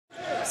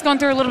He's gone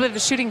through a little bit of a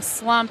shooting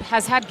slump,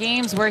 has had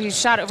games where he's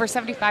shot over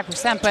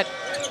 75%, but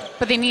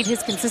they need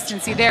his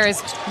consistency there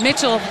as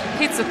Mitchell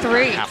hits a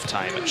three.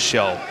 Halftime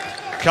show.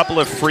 A couple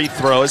of free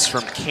throws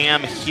from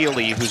Cam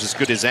Healy, who's as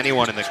good as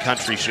anyone in the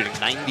country, shooting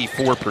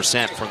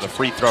 94% from the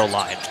free throw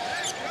line.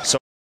 So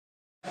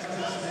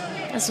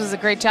this was a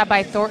great job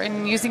by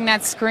Thornton, using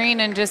that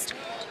screen and just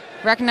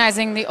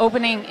recognizing the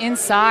opening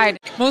inside.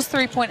 Most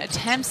three-point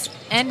attempts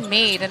and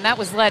made, and that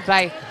was led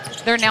by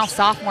their now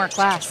sophomore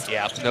class.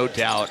 Yeah, no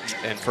doubt.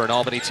 And for an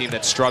Albany team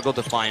that struggled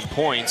to find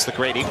points, the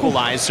great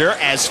equalizer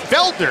as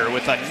Felder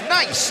with a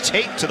nice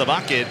take to the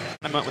bucket.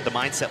 I went with the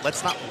mindset,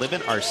 let's not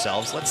limit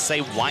ourselves. Let's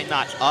say, why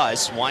not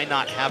us? Why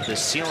not have the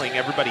ceiling?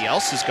 Everybody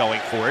else is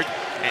going for it,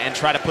 and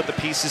try to put the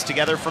pieces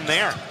together from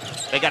there.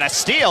 They got a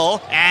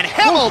steal, and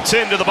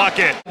Hamilton to the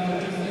bucket.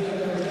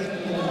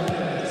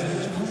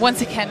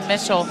 Once again,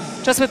 Mitchell,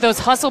 just with those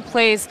hustle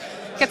plays,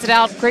 gets it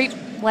out. Great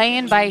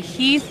lay-in by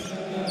Heath,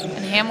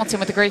 and Hamilton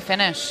with a great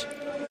finish.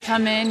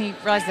 Come in, you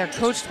realize they're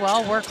coached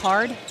well, work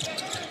hard.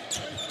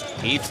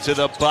 Heath to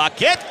the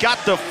bucket, got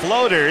the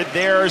floater.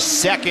 Their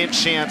second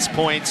chance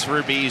points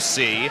for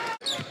BC.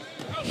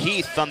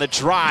 Heath on the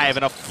drive,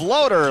 and a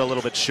floater a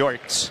little bit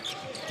short.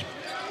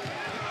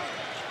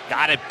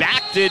 Got it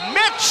back to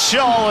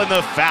Mitchell, and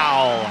the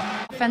foul.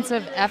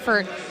 Offensive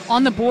effort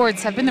on the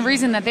boards have been the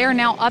reason that they are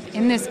now up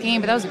in this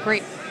game, but that was a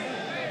great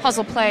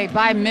hustle play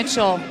by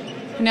Mitchell,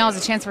 who now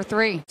has a chance for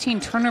 13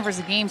 turnovers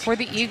a game for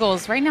the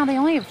Eagles. Right now they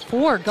only have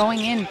 4 going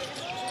in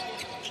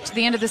to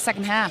the end of the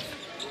second half.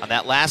 On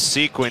that last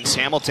sequence,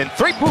 Hamilton,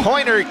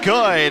 three-pointer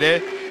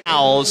good.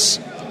 Fouls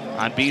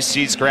on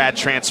BC's grad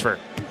transfer.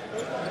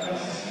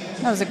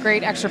 That was a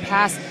great extra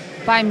pass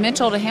by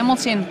Mitchell to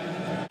Hamilton.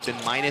 Been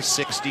minus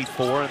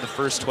 64 in the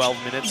first 12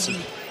 minutes of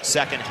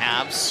second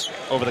halves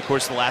over the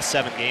course of the last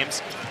 7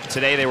 games.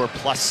 Today they were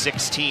plus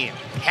 16.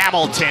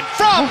 Hamilton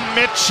from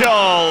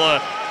Mitchell.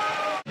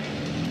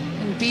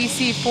 And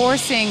BC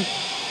forcing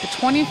the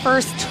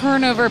 21st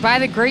turnover by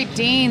the Great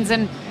Danes,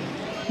 and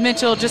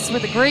Mitchell just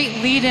with a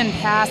great lead-in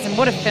pass, and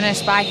what a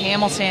finish by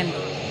Hamilton.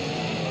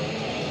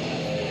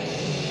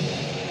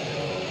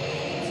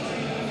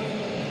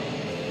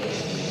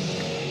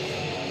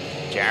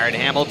 Jared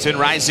Hamilton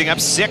rising up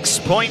 6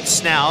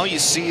 points now. You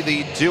see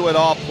the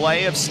do-it-all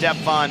play of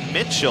Steffon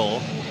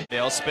Mitchell.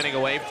 Dale spinning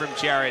away from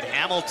Jared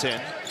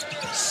Hamilton.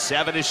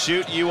 7 to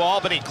shoot,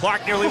 Albany.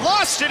 Clark nearly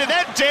lost it, and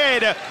then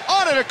did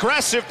on an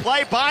aggressive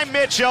play by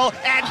Mitchell,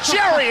 and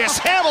Jairus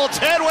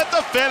Hamilton with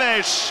the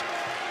finish.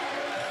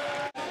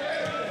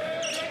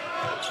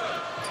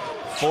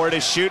 4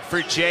 to shoot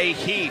for Jay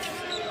Heath.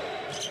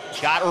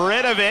 Got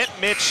rid of it.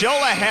 Mitchell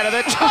ahead of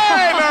the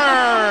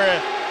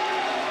timer.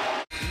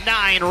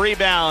 9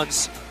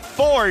 rebounds,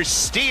 4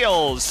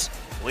 steals,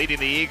 leading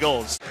the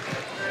Eagles.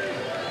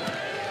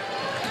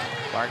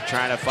 Clark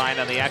trying to find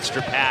on the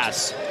extra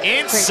pass.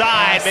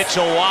 Inside,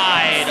 Mitchell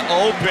wide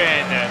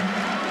open.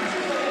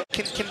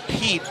 Can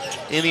compete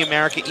in the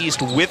America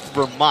East with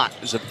Vermont,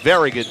 who's a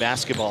very good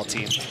basketball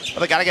team.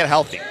 But they got to get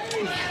healthy.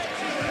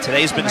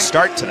 Today's been a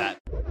start to that.